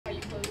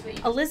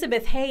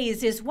Elizabeth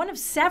Hayes is one of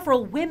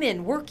several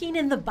women working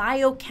in the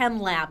biochem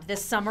lab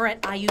this summer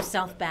at IU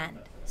South Bend.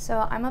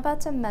 So I'm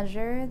about to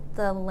measure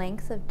the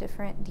length of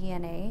different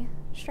DNA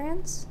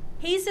strands.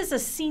 Hayes is a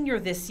senior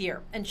this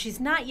year, and she's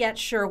not yet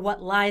sure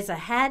what lies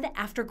ahead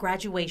after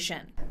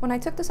graduation. When I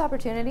took this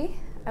opportunity,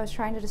 I was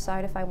trying to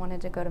decide if I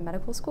wanted to go to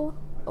medical school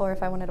or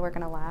if I wanted to work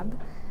in a lab,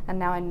 and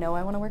now I know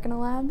I want to work in a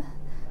lab.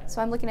 So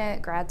I'm looking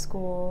at grad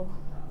school,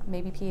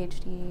 maybe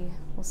PhD,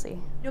 we'll see.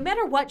 No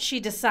matter what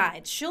she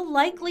decides, she'll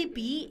likely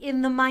be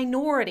in the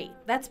minority.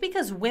 That's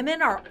because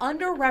women are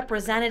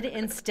underrepresented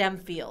in STEM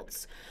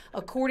fields.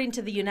 According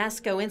to the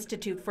UNESCO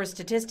Institute for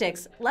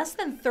Statistics, less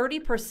than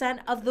 30%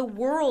 of the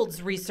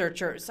world's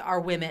researchers are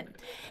women.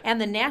 And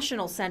the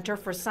National Center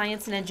for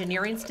Science and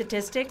Engineering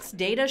Statistics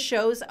data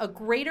shows a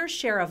greater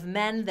share of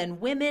men than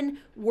women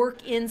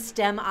work in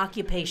STEM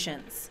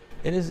occupations.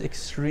 It is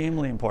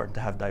extremely important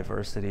to have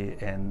diversity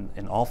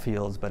in all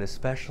fields, but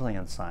especially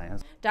in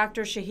science.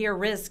 Dr. Shahir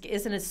Rizk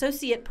is an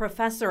associate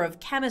professor of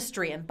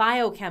chemistry and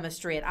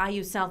biochemistry at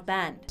IU South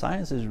Bend.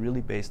 Science is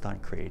really based on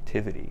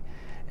creativity,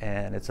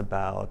 and it's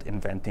about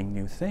inventing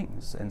new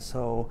things. And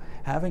so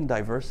having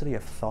diversity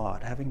of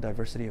thought, having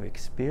diversity of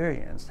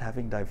experience,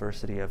 having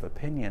diversity of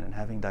opinion, and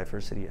having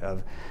diversity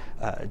of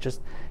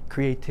just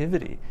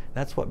creativity,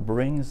 that's what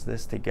brings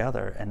this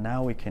together. And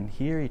now we can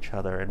hear each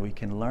other, and we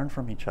can learn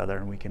from each other,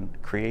 and we can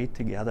create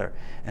together.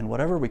 And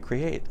whatever we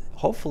create,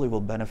 hopefully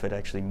will benefit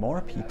actually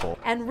more people.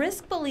 And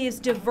Rizk believes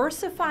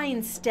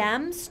diversifying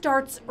STEM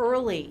starts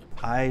early.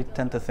 I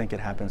tend to think it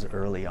happens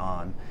early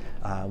on,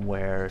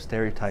 where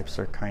stereotypes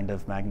are kind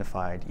of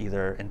magnified,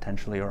 either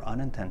intentionally or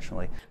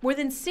unintentionally. More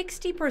than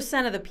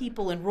 60% of the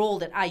people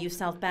enrolled at IU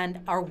South Bend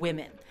are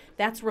women.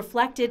 That's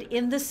reflected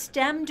in the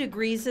STEM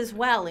degrees as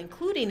well,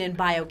 including in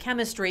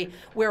biochemistry,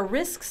 where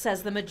Rizk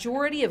says the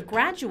majority of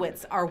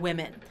graduates are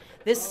women.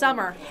 This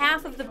summer,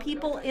 half of the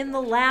people in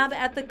the lab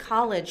at the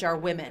college are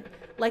women,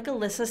 like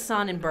Alyssa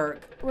Sonnenberg.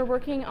 We're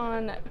working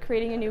on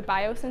creating a new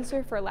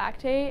biosensor for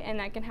lactate, and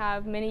that can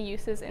have many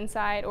uses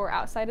inside or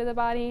outside of the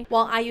body.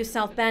 While IU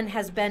South Bend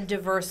has been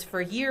diverse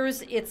for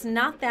years, it's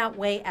not that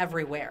way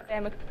everywhere.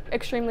 I'm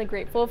extremely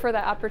grateful for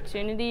that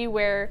opportunity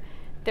where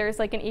there's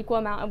like an equal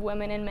amount of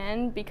women and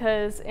men,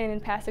 because in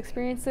past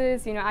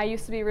experiences, I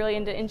used to be really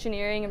into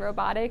engineering and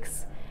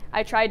robotics.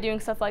 I tried doing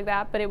stuff like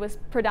that, but it was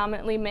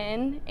predominantly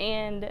men,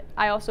 and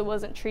I also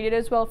wasn't treated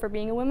as well for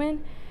being a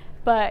woman.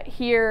 But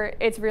here,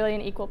 it's really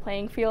an equal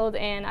playing field,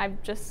 and I'm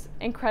just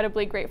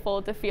incredibly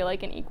grateful to feel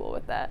like an equal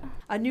with that.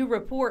 A new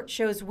report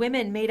shows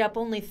women made up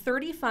only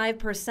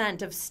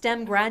 35% of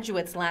STEM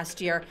graduates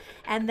last year,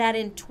 and that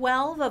in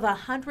 12 of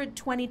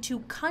 122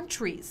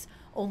 countries,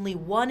 only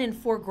 1 in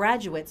 4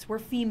 graduates were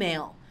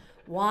female.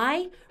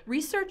 Why?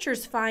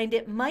 Researchers find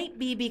it might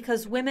be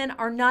because women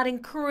are not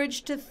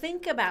encouraged to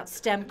think about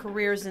STEM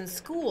careers in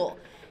school,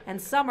 and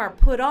some are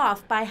put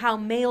off by how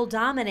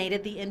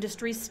male-dominated the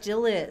industry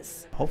still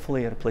is.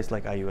 Hopefully at a place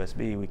like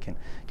IUSB, we can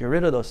get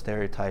rid of those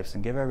stereotypes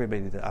and give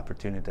everybody the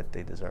opportunity that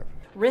they deserve.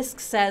 Rizk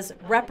says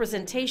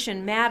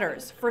representation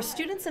matters for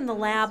students in the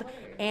lab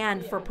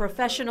and for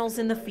professionals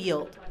in the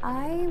field.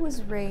 I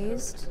was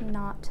raised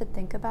not to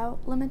think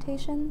about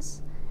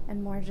limitations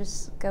and more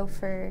just go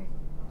for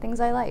things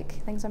I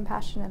like, things I'm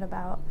passionate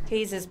about.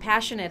 Hayes is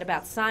passionate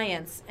about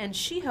science, and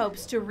she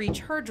hopes to reach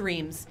her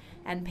dreams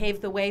and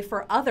pave the way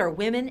for other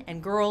women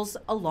and girls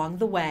along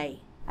the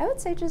way. I would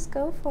say just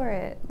go for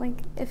it. Like,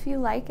 if you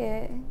like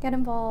it, get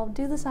involved,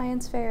 do the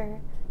science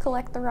fair,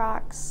 collect the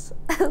rocks,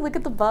 look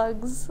at the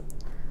bugs,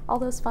 all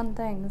those fun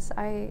things.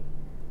 I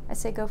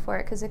say go for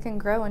it, because it can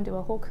grow into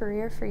a whole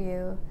career for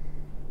you,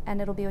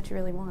 and it'll be what you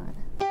really want.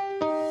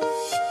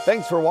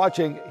 Thanks for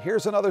watching.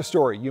 Here's another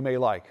story you may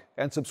like,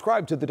 and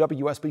subscribe to the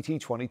WSBT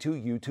 22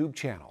 YouTube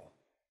channel.